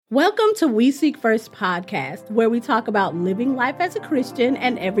Welcome to We Seek First podcast, where we talk about living life as a Christian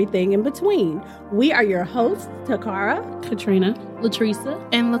and everything in between. We are your hosts, Takara, Katrina, Latresa,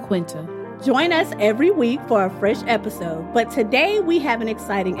 and LaQuinta. Join us every week for a fresh episode. But today we have an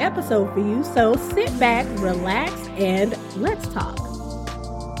exciting episode for you, so sit back, relax, and let's talk.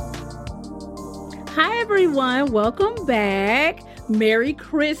 Hi, everyone. Welcome back. Merry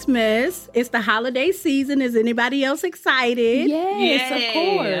Christmas. It's the holiday season. Is anybody else excited? Yes, of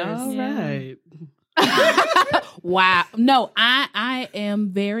course. All right. Wow. No, I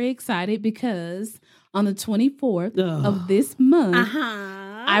am very excited because on the 24th of this month,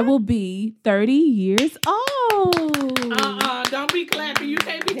 I will be 30 years old. Don't be clapping. You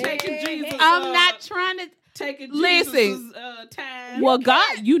can't be taking Jesus. I'm not trying to taking listen. Time. Well,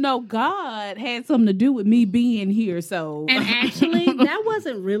 God had something to do with me being here. So, and actually, that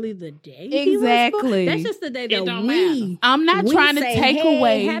wasn't really the day. Exactly. That's just the day that don't we. matter. I'm not trying to say, take hey,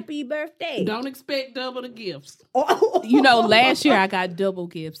 away. Happy birthday! Don't expect double the gifts. You know, last year I got double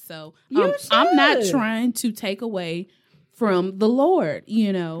gifts, so I'm not should. trying to take away from the Lord.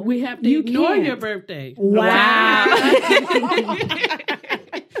 You know, We have to ignore your birthday. Wow.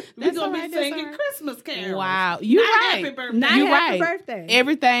 We're going to right, be that's singing all right. Christmas carols. Wow, you're Not right. happy birthday. Not You're happy right. birthday.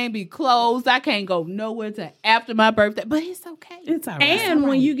 Everything be closed. I can't go nowhere till after my birthday, but it's okay. It's all right. And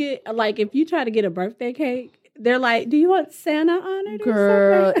when you get if you try to get a birthday cake, they're like, "Do you want Santa on it?"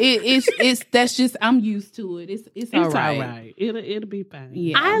 Girl, or something? it's that's just I'm used to it. It's all right. all right. It'll be fine.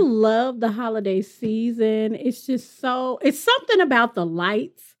 Yeah. I love the holiday season. It's just it's something about the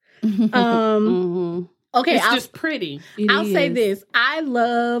lights. Okay, It's just pretty. I'll say this.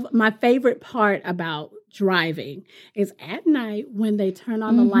 My favorite part about driving is at night when they turn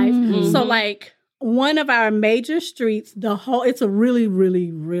on the lights. So one of our major streets, it's a really,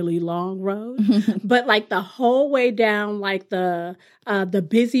 really, really long road, but the whole way down, the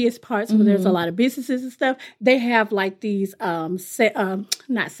busiest parts where there's a lot of businesses and stuff, they have these, not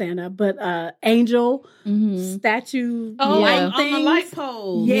Santa, but angel statue. On things. the light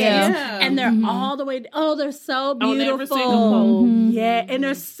pole. Yeah. And they're all the way, they're so beautiful. On every single pole. Yeah. And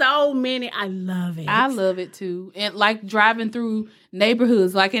there's so many. I love it. I love it too. And driving through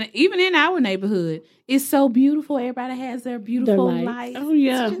neighborhoods, even in our neighborhood, it's so beautiful. Everybody has their beautiful lights. lights. Oh,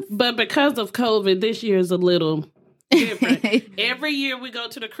 yeah. But because of COVID, this year is a little different. Every year we go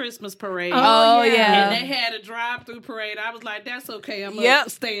to the Christmas parade. Oh, yeah. And they had a drive-through parade. I was like, that's okay. I'm going to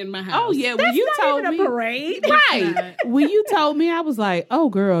stay in my house. Oh, yeah. That's when you not told even me. a parade. Right. When you told me, I was like, oh,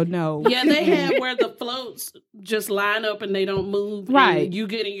 girl, no. Yeah, they have where the floats just line up and they don't move. Right. And you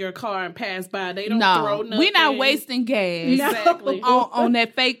get in your car and pass by. They don't throw No, nothing. we're not wasting gas Exactly. on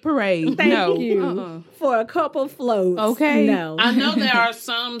that fake parade. Thank no. you for a couple floats. Okay. No. I know there are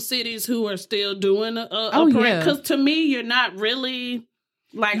some cities who are still doing a Oh, parade. yeah. Because to me, you're not really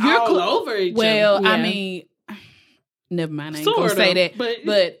You're all over each Well, other. I Yeah. mean, never mind. I ain't Sort gonna say of, that.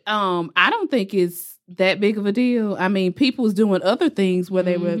 But I don't think it's that big of a deal. I mean, people was doing other things where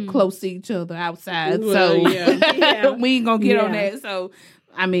they were close to each other outside. Well, so Yeah. we ain't gonna get on Yeah. that. So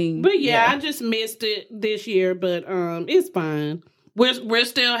I mean, But I just missed it this year. But it's fine. We're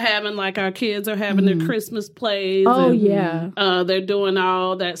still having our kids are having their Christmas plays. Oh, and, yeah. they're doing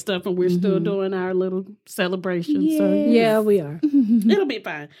all that stuff, and we're still doing our little celebration. So Yeah, we are. it'll be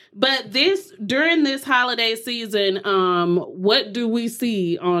fine. But during this holiday season, what do we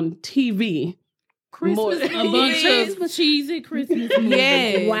see on TV? Christmas, A bunch of cheesy Christmas movies.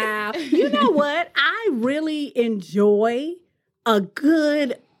 Yeah. Wow. You know what? I really enjoy a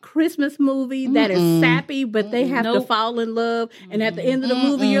good Christmas movie that is sappy, but they have to fall in love. And at the end of the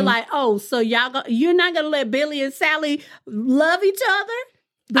movie, you're like, oh, so you're not going to let Billy and Sally love each other?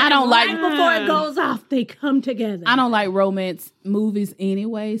 I don't like before it goes off, they come together. I don't like romance movies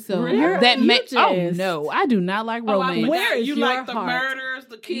anyway, so Really? that You makes just- no, I do not like romance. Where is you your like the heart? murders,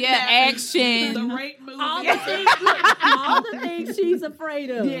 the kidnapping, action. the rape movies? all the things she's afraid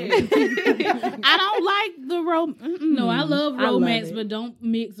of. I don't like the romance. No, I love I love romance, it. but don't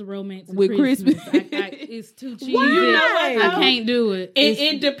mix romance With Christmas. it's too cheesy. Why? I can't do it.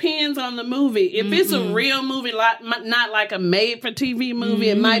 It depends on the movie. If it's a real movie, not like a made-for-TV movie,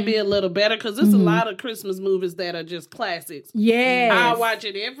 it might be a little better because there's a lot of Christmas movies that are just classics. Yes. I watch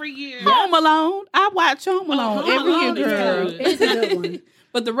it every year. Home Alone. I watch Home Alone Home every Alone year, is girl. good. It's a good one.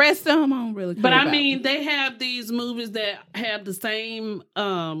 But the rest of them I don't really care But I about. mean, they have these movies that have the same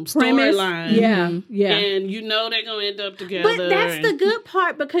Premise. storyline. Yeah. And they're going to end up together. But that's the good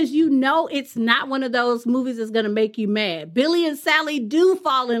part because it's not one of those movies that's going to make you mad. Billy and Sally do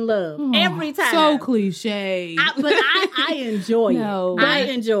fall in love every time. So cliche. But I enjoy No. it. I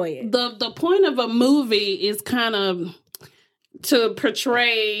enjoy it. The point of a movie is kind of to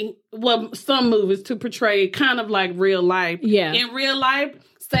portray, well, some movies to portray kind of like real life. Yeah. In real life,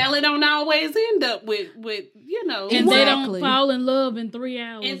 Sally don't always end up with you know. And they don't fall in love in 3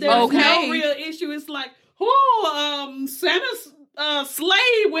 hours. And there's no real issue. It's like, Santa's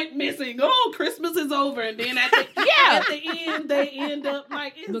sleigh went missing. Oh, Christmas is over. And then at the end, they end up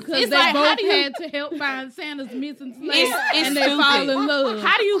like... Because they both had to help find Santa's missing sleigh. And they stupid. fall in love.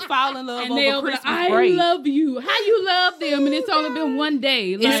 How do you fall in love and over Christmas I break? love you. How you love them? And it's only been one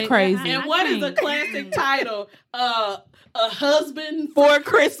day. It's crazy. And what is a classic title? A husband for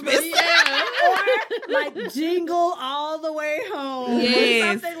Christmas. Yeah. Or like Jingle All the Way Home.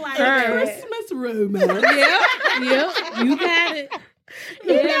 Yes. Something like that. that. Christmas romance. Yep. You got it.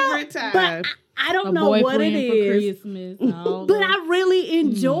 Every time. But I don't A know what it boyfriend for is. Christmas. But I really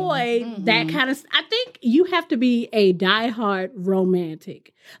enjoy that kind of... I think you have to be a diehard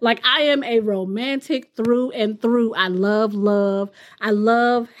romantic. Like, I am a romantic through and through. I love love. I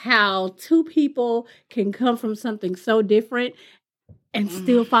love how two people can come from something so different and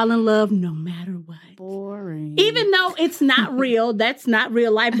still fall in love no matter what. Boring. Even though it's not real, that's not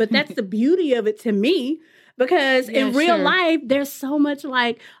real life, but that's the beauty of it to me. Because in real life, there's so much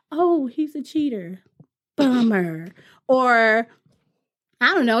like, oh, he's a cheater. Bummer. Or,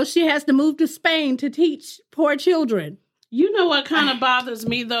 I don't know, she has to move to Spain to teach poor children. You know what kind of bothers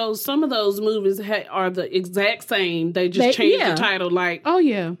me, though? Some of those movies are the exact same. They just changed the title. Like, oh,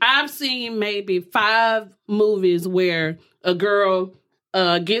 yeah. I've seen maybe 5 movies where a girl...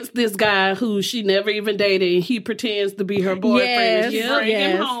 gets this guy who she never even dated, and he pretends to be her boyfriend, and she bring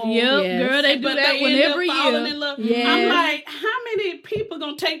him home. Girl, they do that one every year. I'm like, how many people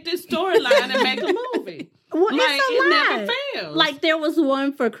gonna take this storyline and make a movie? Well, like, it never fails. Like, there was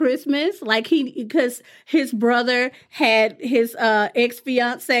one for Christmas, like because his brother had his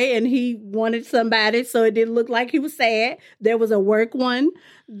ex-fiance and he wanted somebody, so it didn't look like he was sad. There was a work one.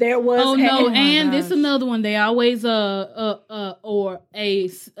 There was and this another one. They always or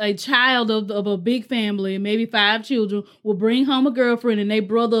a child of a big family, maybe 5 children, will bring home a girlfriend, and their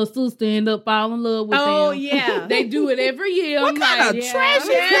brother or sister end up falling in love with them. Oh yeah, they do it every year. What kind of trash is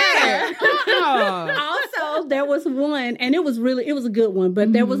that? Also, there was one, and it was a good one,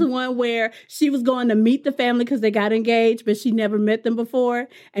 but there was one where she was going to meet the family because they got engaged, but she never met them before,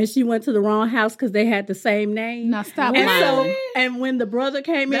 and she went to the wrong house because they had the same name. Now stop. And when the brother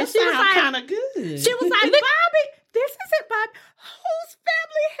came in, she was like, kind of good. She was like, Bobby, this isn't Bobby. Whose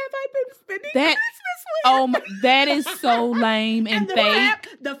family have I been spending Christmas with? Oh, that is so lame and fake.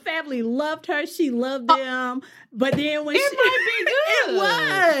 The family loved her. She loved them. But then when it might be good. It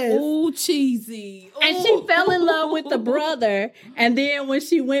was. Oh, cheesy. And she fell in love with the brother. And then when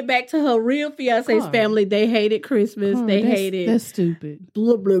she went back to her real fiance's family, they hated Christmas. They hated. That's stupid.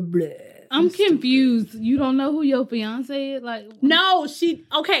 Blah, blah, blah. I'm confused. You don't know who your fiance is? Like, no, did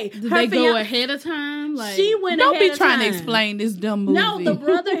they go ahead of time? Like, she went don't ahead be of trying time. to explain this dumb movie. No, the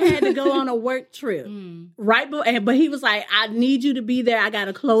brother had to go on a work trip, right? But he was like, "I need you to be there. I got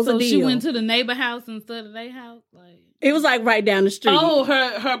to close a deal." So she went to the neighbor house instead of their house. Like, it was like right down the street. Oh,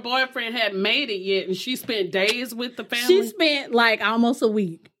 her boyfriend hadn't made it yet, and she spent days with the family. She spent like almost a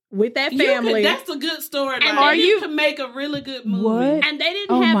week with that family. That's a good story. And you can make a really good movie. What? And they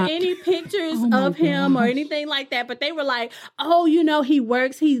didn't have any pictures of him or anything like that. But they were like, oh, he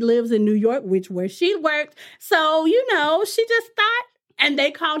works. He lives in New York, where she worked. So, she just thought. And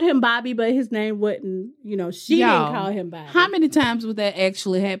they called him Bobby, but his name wasn't, she didn't call him Bobby. How many times would that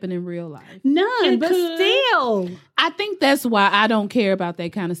actually happen in real life? None, but still. I think that's why I don't care about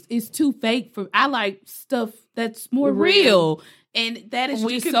that kind of it's too fake I like stuff that's more real. And that is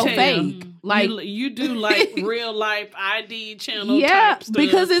just so fake. Like you do like real life ID channel type stuff.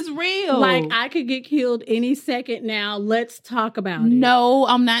 Because it's real. Like I could get killed any second now. Let's talk about it. No,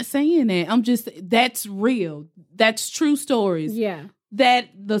 I'm not saying that. I'm just that's real. That's true stories. Yeah. That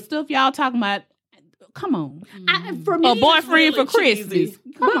the stuff y'all talking about, come on. For me, a boyfriend really for Christmas. cheesy.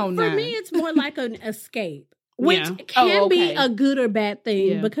 Come on now. For me, it's more like an escape, which can be a good or bad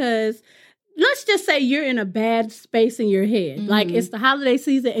thing because let's just say you're in a bad space in your head. Like it's the holiday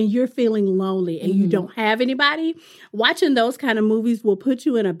season and you're feeling lonely and you don't have anybody. Watching those kind of movies will put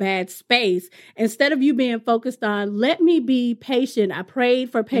you in a bad space. Instead of you being focused on, let me be patient. I prayed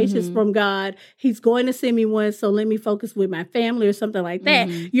for patience from God. He's going to send me one, so let me focus with my family or something like that.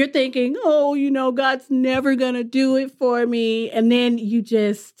 You're thinking, God's never going to do it for me. And then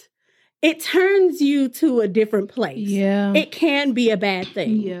it turns you to a different place. Yeah. It can be a bad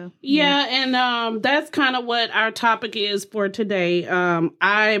thing. Yeah, and that's kind of what our topic is for today.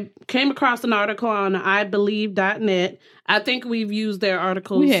 I came across an article on ibelieve.net. I think we've used their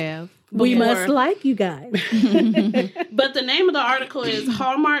articles We must like you guys. But the name of the article is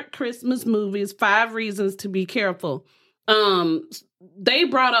Hallmark Christmas Movies, 5 Reasons to Be Careful. They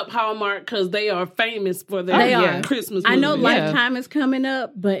brought up Hallmark because they are famous for their Christmas movies. I know Lifetime is coming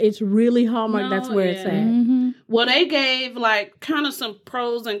up, but it's really Hallmark. That's where it's at. Mm-hmm. Well, they gave like kind of some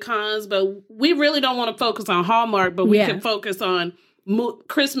pros and cons, but we really don't want to focus on Hallmark, but we can focus on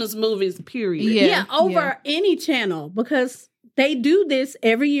Christmas movies, period. Yeah, over any channel, because they do this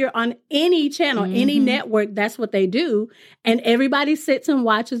every year on any channel, any network. That's what they do. And everybody sits and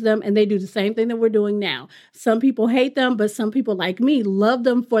watches them, and they do the same thing that we're doing now. Some people hate them, but some people like me love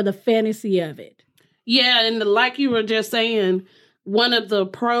them for the fantasy of it. Yeah, and like you were just saying, one of the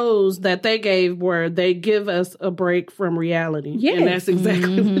pros that they gave were they give us a break from reality. Yes. And that's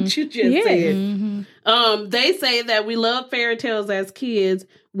exactly what you just said. Mm-hmm. They say that we love fairy tales as kids.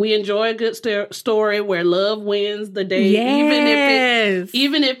 We enjoy a good story where love wins the day. Yes.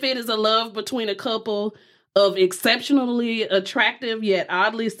 Even if it is a love between a couple of exceptionally attractive yet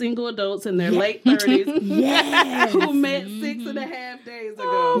oddly single adults in their late 30s who met 6.5 days ago.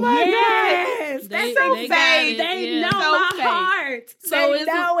 Oh my God. That's so fake. They know my heart. So they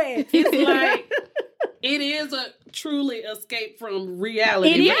know it. It's like, it is a truly escape from reality.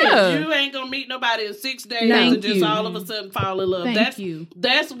 It is. You ain't gonna meet nobody in 6 days and just all of a sudden fall in love.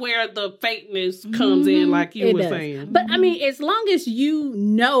 That's where the fakeness comes in, like you were saying. But I mean, as long as you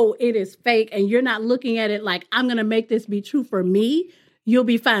know it is fake and you're not looking at it like, I'm gonna make this be true for me, you'll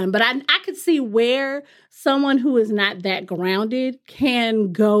be fine. But I could see where someone who is not that grounded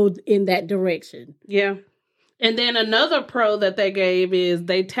can go in that direction. Yeah. And then another pro that they gave is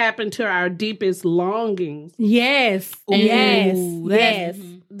they tap into our deepest longings. Yes. Ooh, yes.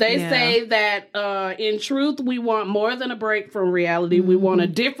 They say that in truth, we want more than a break from reality. We want a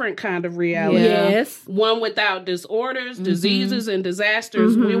different kind of reality. Yes. One without disorders, diseases, and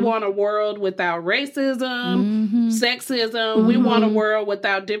disasters. We want a world without racism, sexism. We want a world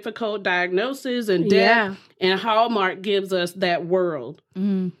without difficult diagnosis and death. And Hallmark gives us that world.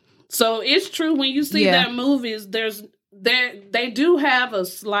 So it's true when you see their movies, they do have a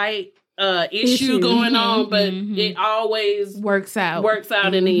slight issue going on, but it always works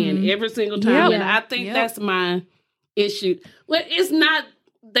out in the end every single time. And I think that's my issue. Well, it's not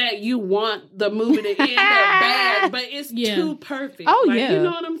that you want the movie to end up bad, but it's too perfect. Oh, like, you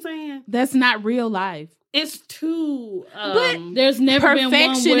know what I'm saying? That's not real life. It's too... but there's never been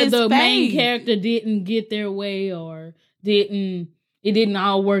one where the main fake. character didn't get their way or it didn't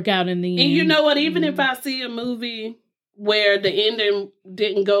all work out in the end. And you know what? Even if I see a movie where the ending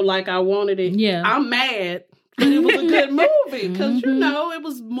didn't go like I wanted it, I'm mad. But it was a good movie because, you know, it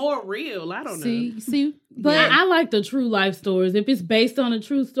was more real. I don't know. See, but I like the true life stories. If it's based on a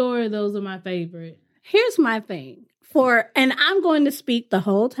true story, those are my favorite. Here's my thing. And I'm going to speak the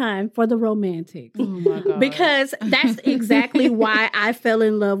whole time for the romantics. Oh my God. Because that's exactly why I fell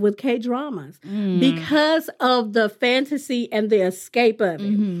in love with K-dramas. Because of the fantasy and the escape of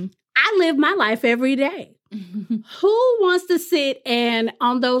it. I live my life every day. Who wants to sit and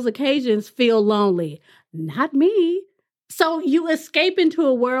on those occasions feel lonely? Not me. So you escape into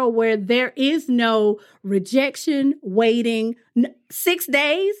a world where there is no rejection, waiting, 6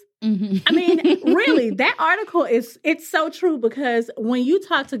 days. I mean, really, that article it's so true because when you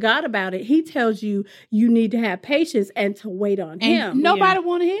talk to God about it, he tells you need to have patience and to wait on him. Nobody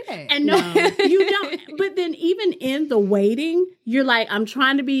want to hear that. And no, you don't. But then even in the waiting, you're like, I'm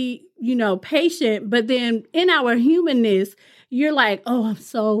trying to be, patient. But then in our humanness, you're like, oh, I'm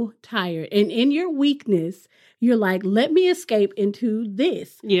so tired. And in your weakness, you're like, let me escape into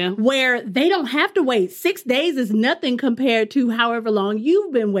this. Yeah. Where they don't have to wait. 6 days is nothing compared to however long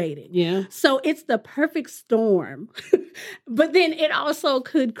you've been waiting. Yeah. So it's the perfect storm. But then it also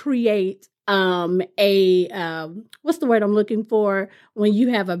could create what's the word I'm looking for? When you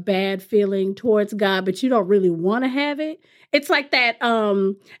have a bad feeling towards God, but you don't really want to have it. It's like that.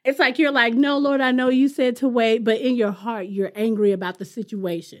 It's like you're like, no, Lord, I know you said to wait, but in your heart, you're angry about the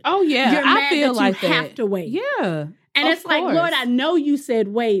situation. Oh yeah, you're mad feel that like you that. have to wait. Yeah, and it's like, Lord, I know you said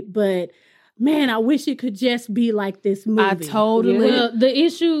wait, but man, I wish it could just be like this movie. I totally. Well, the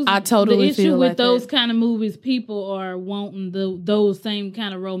issue feel with like those that. kind of movies, people are wanting those same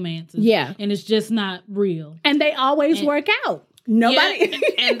kind of romances. Yeah, and it's just not real. And they always work out. Nobody,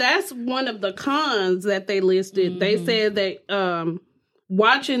 and that's one of the cons that they listed. They said that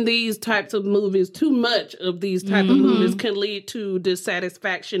watching these types of movies, too much of these type of movies can lead to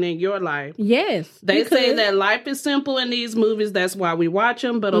dissatisfaction in your life. Yes. They say that life is simple in these movies. That's why we watch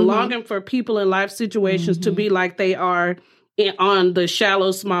them. But a longing for people in life situations to be like they are on the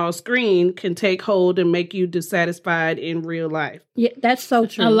shallow, small screen can take hold and make you dissatisfied in real life. Yeah, that's so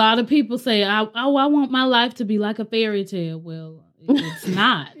true. A lot of people say, I want my life to be like a fairy tale. Well, it's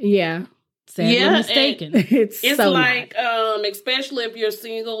not. Yeah. Sadly mistaken. It's so like, especially if you're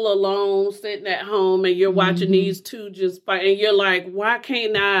single, alone, sitting at home, and you're watching these two just fight, and you're like, why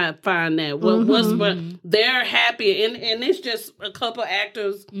can't I find that? But they're happy, and it's just a couple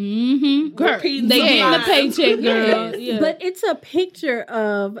actors repeating they getting the paycheck, girl. Yeah. But it's a picture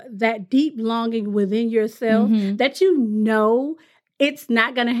of that deep longing within yourself that you know it's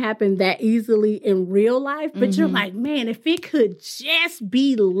not going to happen that easily in real life, but you're like, man, if it could just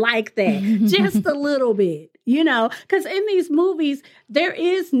be like that, just a little bit, you know? Because in these movies, there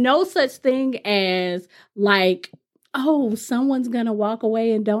is no such thing as like, oh, someone's going to walk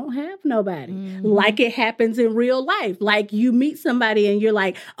away and don't have nobody. Like it happens in real life. Like you meet somebody and you're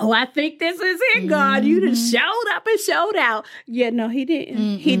like, oh, I think this is it, God. You just showed up and showed out. Yeah, no, he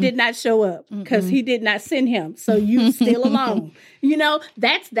didn't. He did not show up because he did not send him. So you still alone. You know,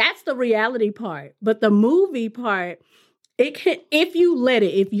 that's the reality part. But the movie part, it can, if you let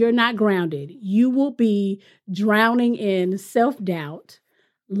it, if you're not grounded, you will be drowning in self-doubt,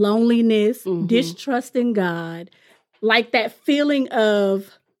 loneliness, distrust in God. Like that feeling of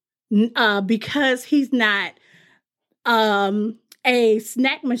because he's not a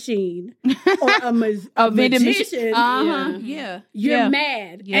snack machine or a magician, you're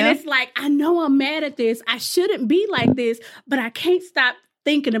mad. Yeah. And it's like, I know I'm mad at this. I shouldn't be like this, but I can't stop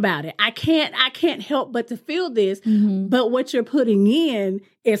thinking about it. I can't help but to feel this. But what you're putting in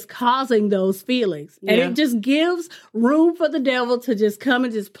is causing those feelings. And it just gives room for the devil to just come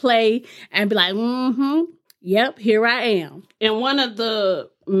and just play and be like, yep, here I am. And one of the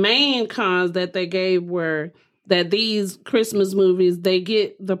main cons that they gave were that these Christmas movies, they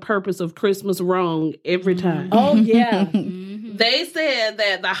get the purpose of Christmas wrong every time. Oh, yeah. They said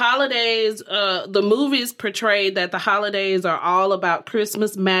that the holidays, the movies portrayed that the holidays are all about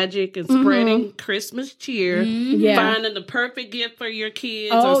Christmas magic and spreading Christmas cheer, finding the perfect gift for your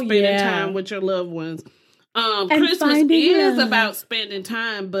kids or spending time with your loved ones. Christmas is about spending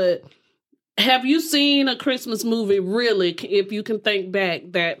time, but have you seen a Christmas movie, really, if you can think back,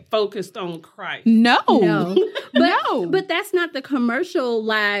 that focused on Christ? No. But that's not the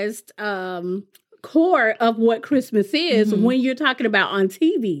commercialized core of what Christmas is when you're talking about on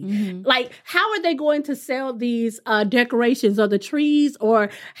TV. Like, how are they going to sell these decorations or the trees? Or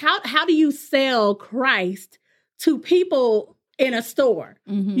how do you sell Christ to people in a store?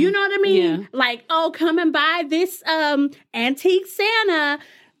 You know what I mean? Yeah. Like, oh, come and buy this antique Santa.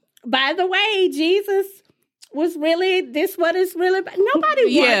 By the way, Jesus was really this. What is really?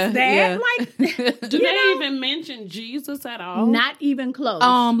 Nobody wants that. Yeah. Like, do they even mention Jesus at all? Not even close.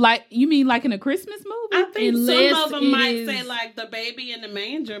 Like you mean like in a Christmas movie? I think some of them might say like the baby in the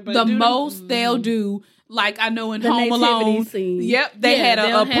manger, but the most they'll do. Like I know in Home Alone, they had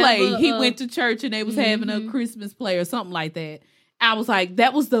a play. He went to church and they was having a Christmas play or something like that. I was like,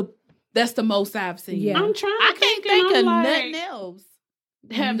 that's the most I've seen. Yeah. I'm trying. I can't think of nothing else.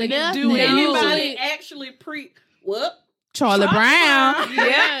 Do anybody actually what? Charlie Brown. Charlie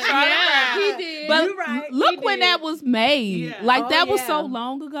Brown. He did. But look when that was made. Yeah. Like that was so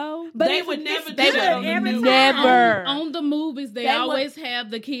long ago. But they would never do it. Never. On the movies, they always have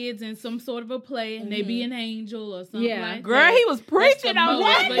the kids in some sort of a play and they be an angel or something like that. Girl, he was preaching on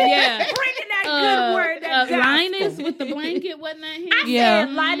that. Preaching that good word. That Linus with the blanket, wasn't that him? I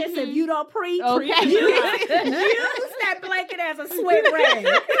said, Linus, if you don't preach, use that blanket as a sweat rag.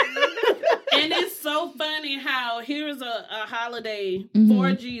 And it's so funny how here's a holiday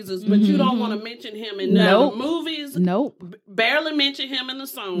for Jesus, but you don't want to mention him in the movies. Barely mention him in the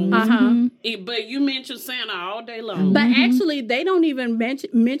songs. But you mention Santa all day long. But actually, they don't even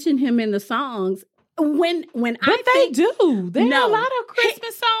mention him in the songs. When they do. There are a lot of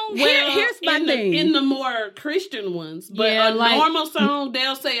Christmas songs. Well, here's my thing. In the more Christian ones. But a normal song,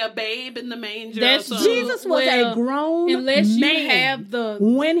 they'll say a babe in the manger. Jesus was a grown man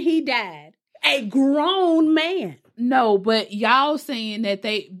when he died. A grown man. No, but y'all saying that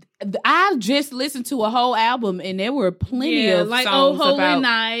I just listened to a whole album and there were plenty of like songs Oh Holy about,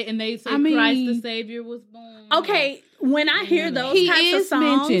 Night, and they say Christ the Savior was born. Okay, when I hear those types of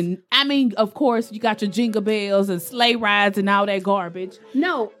songs, mentioned. I mean, of course, you got your jingle bells and sleigh rides and all that garbage.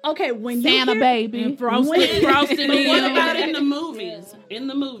 No, okay, when Santa you hear, Baby, and Frosted. But what about in the movies? In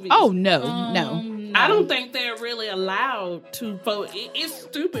the movies? Oh no. I don't think they're really allowed to vote. It's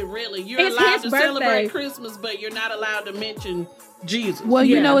stupid, really. You're allowed to celebrate Christmas, but you're not allowed to mention Jesus. Well,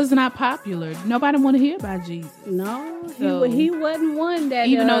 you know it's not popular. Nobody want to hear about Jesus. No, he wasn't one that...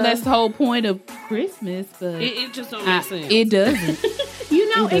 Even though that's the whole point of Christmas, but it just don't make sense. It doesn't.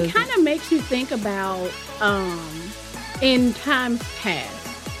 It kind of makes you think about in times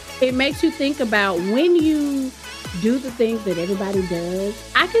past. It makes you think about when you do the things that everybody does.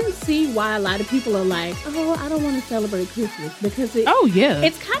 I can see why a lot of people are like, oh, I don't want to celebrate Christmas because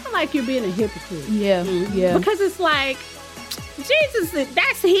it's kind of like you're being a hypocrite. Yeah, yeah. Because it's like,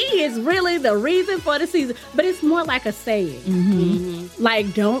 Jesus, he is really the reason for the season. But it's more like a saying. Mm-hmm.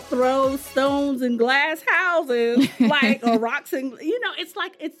 Like, don't throw stones in glass houses, or rocks in, it's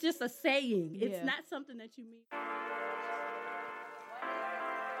like, it's just a saying. Yeah. It's not something that you mean.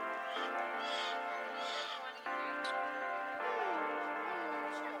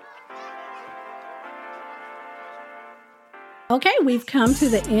 Okay, we've come to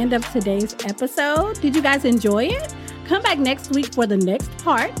the end of today's episode. Did you guys enjoy it? Come back next week for the next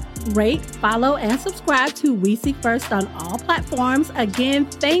part. Rate, follow, and subscribe to We Seek First on all platforms. Again,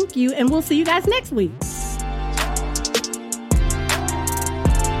 thank you, and we'll see you guys next week.